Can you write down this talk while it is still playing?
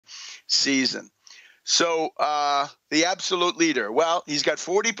season. So the absolute leader, well, he's got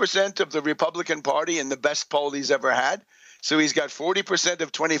 40% of the Republican Party in the best poll he's ever had. So he's got 40%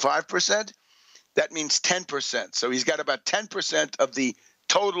 of 25%. That means 10%. So he's got about 10% of the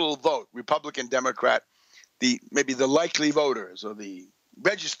total vote, Republican, Democrat, maybe the likely voters or the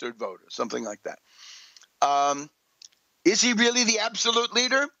registered voters, something like that. Is he really the absolute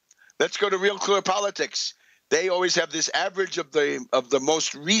leader? Let's go to Real Clear Politics. They always have this average of the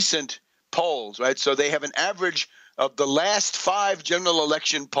most recent polls, right? So they have an average of the last 5 general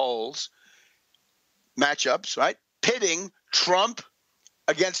election polls, matchups, right? Pitting Trump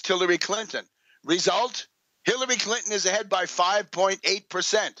against Hillary Clinton. Result, Hillary Clinton is ahead by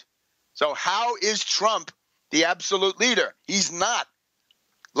 5.8%. So how is Trump the absolute leader? He's not.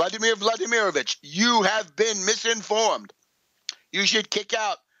 Vladimir Vladimirovich, you have been misinformed. You should kick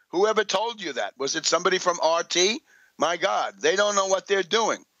out whoever told you that. Was it somebody from RT? My God, they don't know what they're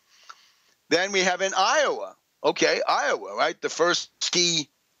doing. Then we have in Iowa. Okay, Iowa, right? The first ski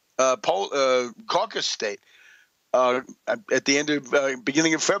caucus state at the end of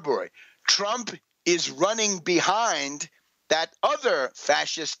beginning of February. Trump is running behind that other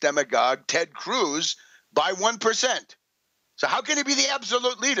fascist demagogue, Ted Cruz, by 1%. So how can he be the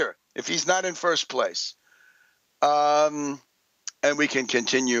absolute leader if he's not in first place? And we can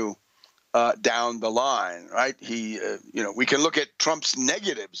continue down the line, right? We can look at Trump's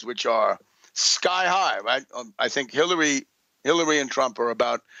negatives, which are sky high, right? I think Hillary and Trump are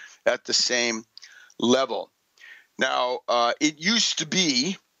about at the same level. Now, it used to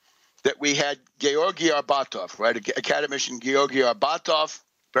be that we had Georgy Arbatov, right? Academician Georgy Arbatov,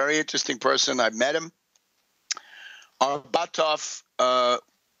 very interesting person. I met him. Arbatov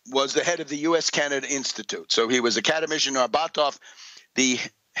was the head of the U.S.-Canada Institute. So he was Academician Arbatov, the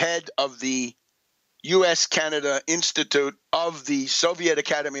head of the U.S.-Canada Institute of the Soviet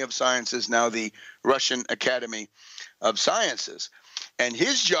Academy of Sciences, now the Russian Academy of Sciences. And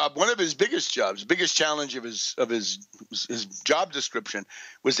his job, one of his biggest jobs, biggest challenge of his job description,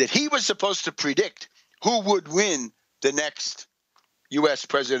 was that he was supposed to predict who would win the next U.S.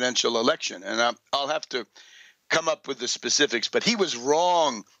 presidential election. And I'll have to come up with the specifics, but he was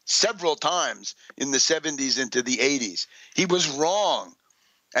wrong several times in the 70s into the 80s. He was wrong,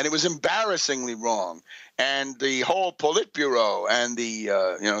 and it was embarrassingly wrong. And the whole Politburo and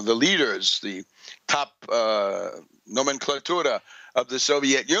the leaders, the top nomenclatura of the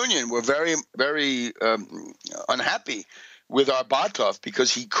Soviet Union were very, very unhappy with Arbatov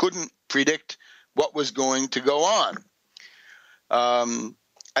because he couldn't predict what was going to go on.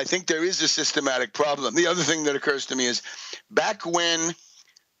 I think there is a systematic problem. The other thing that occurs to me is back when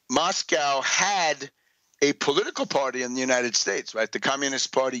Moscow had a political party in the United States, right, the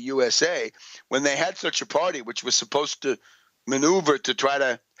Communist Party USA, when they had such a party which was supposed to maneuver to try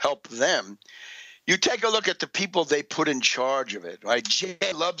to help them, you take a look at the people they put in charge of it, right? Jay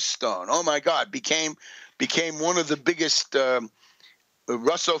Lovestone, oh my God, became one of the biggest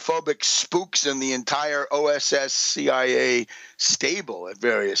Russophobic spooks in the entire OSS CIA stable at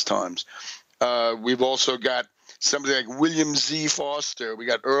various times. We've also got somebody like William Z. Foster. We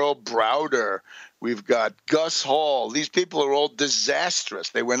got Earl Browder. We've got Gus Hall. These people are all disastrous.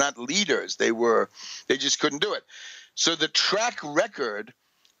 They were not leaders. They just couldn't do it. So the track record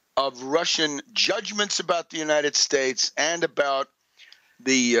of Russian judgments about the United States and about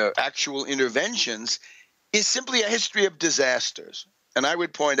the actual interventions is simply a history of disasters. And I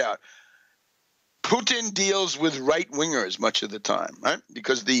would point out, Putin deals with right-wingers much of the time, right?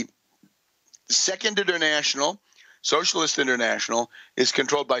 Because the Second International, Socialist International, is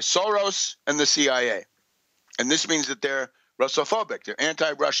controlled by Soros and the CIA. And this means that they're Russophobic, they're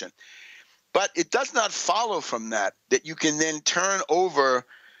anti-Russian. But it does not follow from that you can then turn over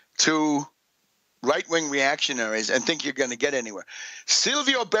to right-wing reactionaries and think you're going to get anywhere.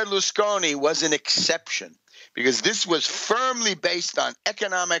 Silvio Berlusconi was an exception because this was firmly based on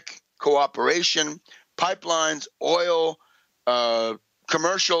economic cooperation, pipelines, oil,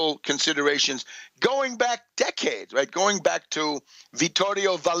 commercial considerations, going back decades, right? Going back to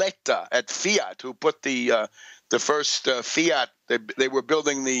Vittorio Valletta at Fiat, who put the first Fiat. They were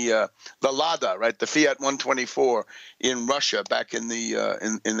building the Lada, right? The Fiat 124 in Russia back in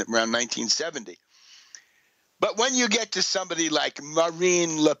around 1970. But when you get to somebody like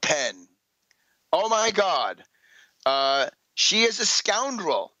Marine Le Pen, oh my God, she is a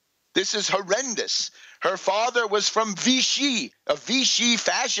scoundrel. This is horrendous. Her father was from Vichy, a Vichy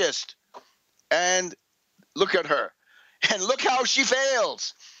fascist. And look at her. And look how she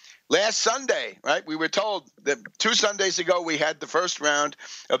fails. Last Sunday, right, we were told that 2 Sundays ago we had the first round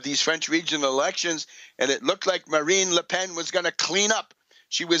of these French regional elections, and it looked like Marine Le Pen was going to clean up.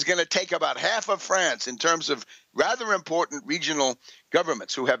 she was going to take about half of France in terms of rather important regional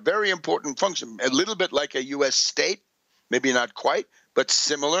governments who have very important functions, a little bit like a U.S. state, maybe not quite, but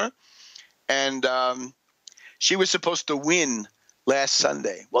similar. And she was supposed to win last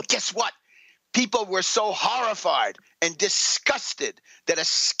Sunday. Well, guess what? People were so horrified and disgusted that a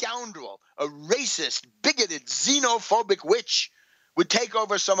scoundrel, a racist, bigoted, xenophobic witch would take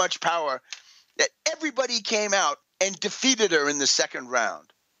over so much power that everybody came out and defeated her in the second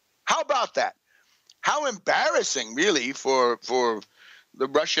round. How about that? How embarrassing, really, for the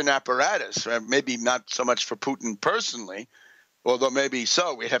Russian apparatus. Maybe not so much for Putin personally, although maybe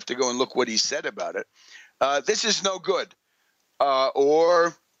so. We'd have to go and look what he said about it. This is no good.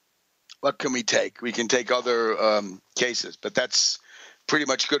 Or what can we take? We can take other cases, but that's pretty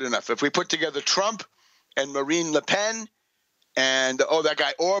much good enough. If we put together Trump and Marine Le Pen and, that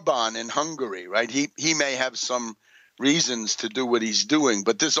guy Orban in Hungary, right? He may have some reasons to do what he's doing,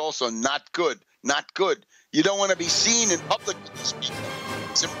 but this is also not good. Not good. You don't want to be seen in public with these people.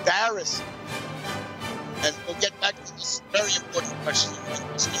 It's embarrassing. And we'll get back to this very important question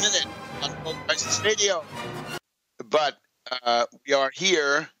in just a minute on Gold Crisis Radio. But we are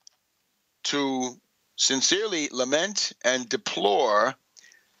here to sincerely lament and deplore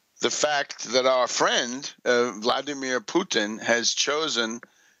the fact that our friend, Vladimir Putin, has chosen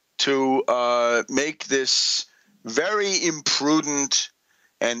to make this very imprudent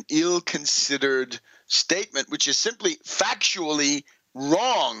and ill-considered statement, which is simply factually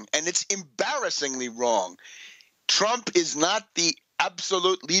wrong, and it's embarrassingly wrong. Trump is not the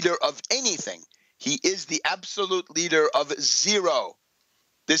absolute leader of anything. He is the absolute leader of zero.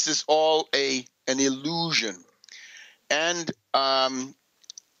 This is all an illusion. And I'm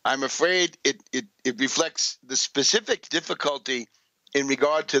afraid it reflects the specific difficulty in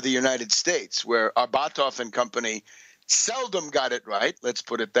regard to the United States, where Arbatov and company seldom got it right, let's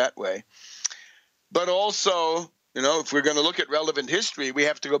put it that way. But also, if we're going to look at relevant history, we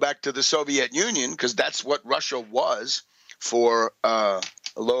have to go back to the Soviet Union, because that's what Russia was for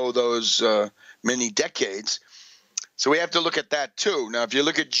those many decades. So we have to look at that too. Now, if you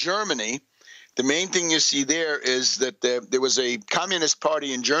look at Germany, the main thing you see there is that there was a communist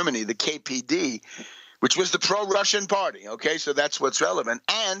party in Germany, the KPD, which was the pro-Russian party. Okay, so that's what's relevant.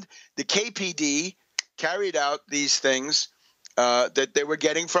 And the KPD carried out these things that they were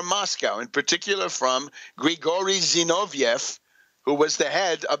getting from Moscow, in particular from Grigory Zinoviev, who was the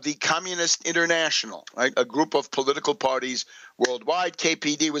head of the Communist International, right? A group of political parties worldwide.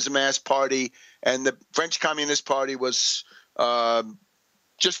 KPD was a mass party, and the French Communist Party was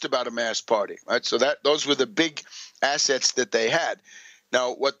just about a mass party, right? So those were the big assets that they had.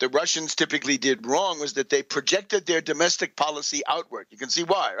 Now, what the Russians typically did wrong was that they projected their domestic policy outward. You can see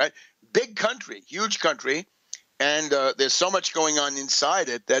why, right? Big country, huge country, and there's so much going on inside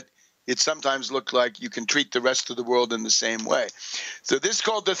it that it sometimes looked like you can treat the rest of the world in the same way. So this is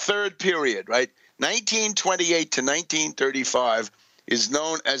called the third period, right? 1928 to 1935 is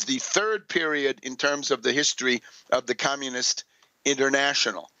known as the third period in terms of the history of the Communist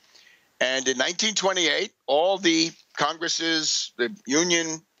International. And in 1928, all the Congresses, the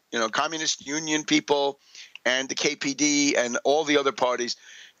Union, Communist Union people, and the KPD and all the other parties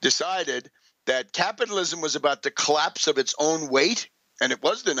decided that capitalism was about to collapse of its own weight. And it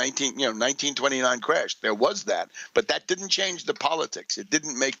was the 1929 crash. There was that. But that didn't change the politics. It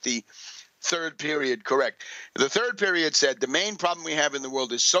didn't make the third period correct. The third period said the main problem we have in the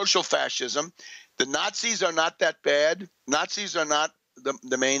world is social fascism. The Nazis are not that bad. Nazis are not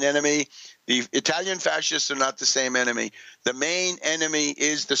the main enemy. The Italian fascists are not the same enemy. The main enemy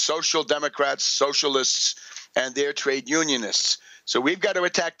is the social democrats, socialists, and their trade unionists. So we've got to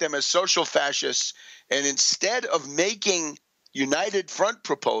attack them as social fascists. And instead of making united front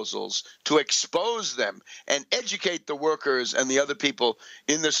proposals to expose them and educate the workers and the other people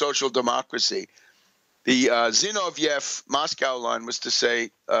in the social democracy, the Zinoviev Moscow line was to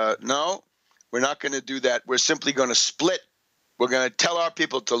say, no, we're not going to do that. We're simply going to split. We're going to tell our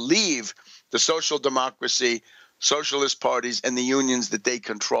people to leave the social democracy, socialist parties, and the unions that they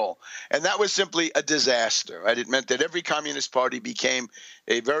control. And that was simply a disaster, right? It meant that every communist party became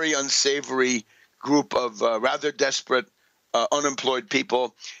a very unsavory group of rather desperate unemployed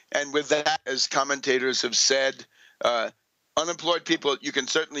people. And with that, as commentators have said, unemployed people, you can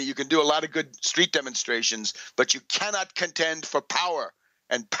do a lot of good street demonstrations, but you cannot contend for power.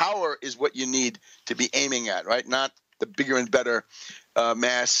 And power is what you need to be aiming at, right? Not the bigger and better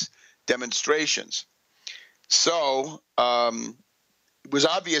mass demonstrations. So it was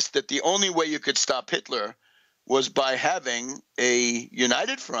obvious that the only way you could stop Hitler was by having a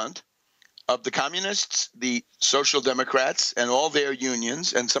united front of the communists, the social democrats, and all their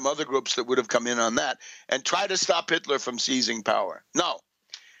unions, and some other groups that would have come in on that, and try to stop Hitler from seizing power. No.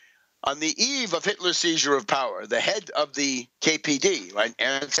 On the eve of Hitler's seizure of power, the head of the KPD, right,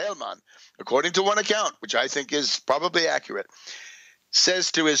 Ernst Thälmann, according to one account, which I think is probably accurate,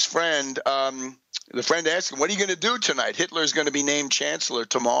 says to his friend, the friend asks him, what are you going to do tonight? Hitler's going to be named chancellor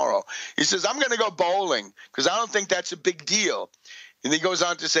tomorrow. He says, I'm going to go bowling because I don't think that's a big deal. And he goes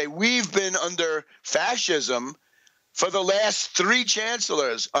on to say, we've been under fascism for the last 3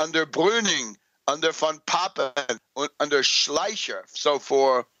 chancellors, under Brüning, under von Papen, under Schleicher. So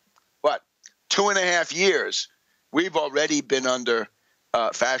for, 2.5 years, we've already been under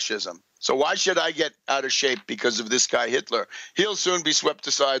fascism. So why should I get out of shape because of this guy Hitler? He'll soon be swept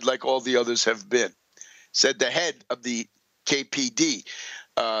aside like all the others have been, said the head of the KPD,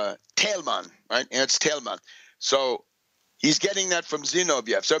 Thälmann, right? Ernst Thälmann. So he's getting that from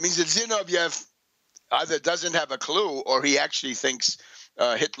Zinoviev. So it means that Zinoviev either doesn't have a clue or he actually thinks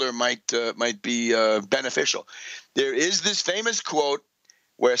Hitler might be beneficial. There is this famous quote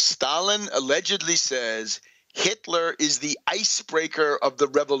where Stalin allegedly says, Hitler is the icebreaker of the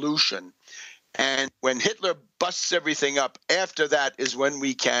revolution. And when Hitler busts everything up, after that is when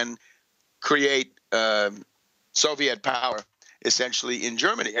we can create Soviet power, essentially, in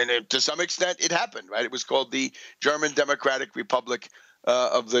Germany. And to some extent, it happened, right? It was called the German Democratic Republic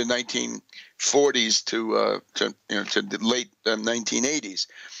of the 1940s to the late 1980s.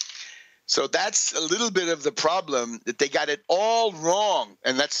 So that's a little bit of the problem, that they got it all wrong.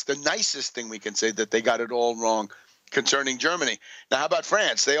 And that's the nicest thing we can say, that they got it all wrong concerning Germany. Now, how about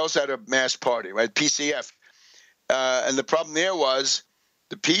France? They also had a mass party, right? PCF. And the problem there was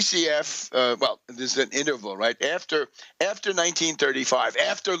the PCF, there's an interval, right? After 1935,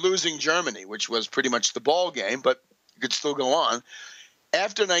 after losing Germany, which was pretty much the ball game, but it could still go on.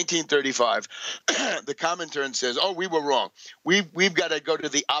 After 1935, the Comintern says, oh, we were wrong. We've got to go to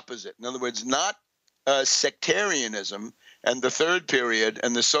the opposite. In other words, not sectarianism and the third period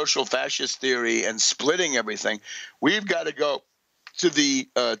and the social fascist theory and splitting everything. We've got to go to the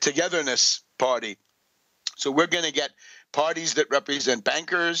togetherness party. So we're going to get parties that represent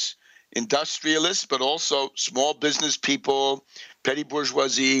bankers, industrialists, but also small business people, petty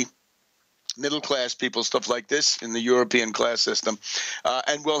bourgeoisie, middle-class people, stuff like this in the European class system.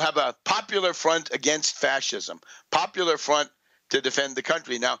 And we'll have a popular front against fascism, popular front to defend the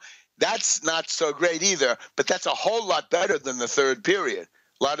country. Now, that's not so great either, but that's a whole lot better than the third period.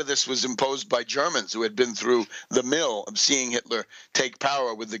 A lot of this was imposed by Germans who had been through the mill of seeing Hitler take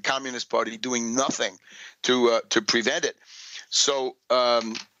power, with the Communist Party doing nothing to prevent it. So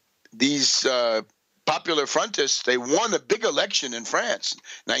these Popular Frontists, they won a big election in France,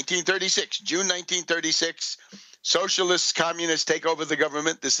 1936, June 1936. Socialists, communists take over the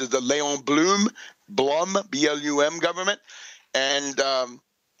government. This is the Léon Blum, B-L-U-M government. And then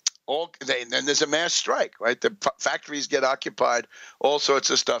there's a mass strike, right? The factories get occupied, all sorts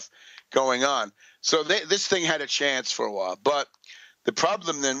of stuff going on. So this thing had a chance for a while. But the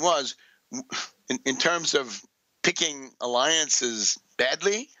problem then was, in terms of picking alliances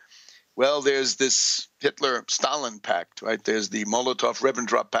badly, well, there's this Hitler-Stalin pact, right? There's the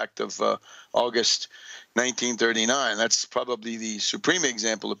Molotov-Ribbentrop Pact of August 1939. That's probably the supreme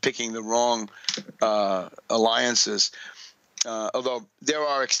example of picking the wrong alliances, although there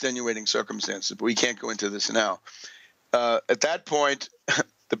are extenuating circumstances, but we can't go into this now. At that point,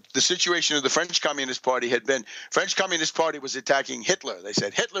 the situation of the French Communist Party had been, French Communist Party was attacking Hitler. They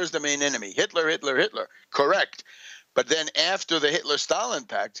said, Hitler's the main enemy. Hitler, Hitler, Hitler. Correct. But then after the Hitler-Stalin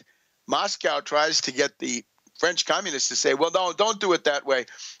pact, Moscow tries to get the French communists to say, well, no, don't do it that way.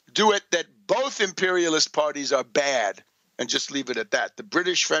 Do it that both imperialist parties are bad, and just leave it at that. The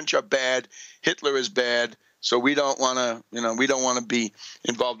British, French are bad. Hitler is bad. So we don't want to, be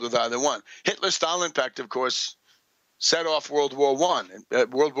involved with either one. Hitler-Stalin pact, of course, set off World War I,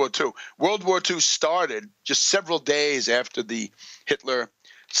 World War II. World War II started just several days after the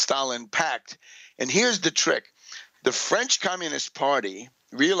Hitler-Stalin pact. And here's the trick. The French Communist Party,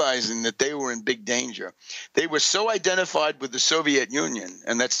 realizing that they were in big danger, they were so identified with the Soviet Union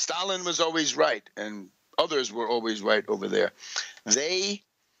and that Stalin was always right and others were always right over there. They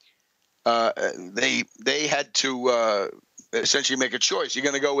had to essentially make a choice. You're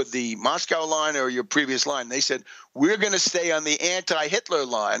going to go with the Moscow line or your previous line. They said, we're going to stay on the anti-Hitler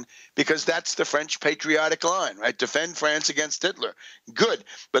line because that's the French patriotic line, right? Defend France against Hitler. Good.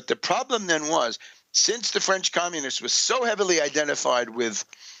 But the problem then was, since the French communists were so heavily identified with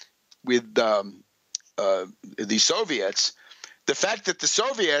the Soviets, the fact that the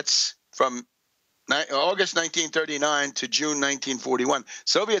Soviets from August 1939 to June 1941,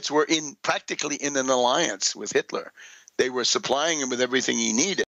 Soviets were practically in an alliance with Hitler. They were supplying him with everything he needed.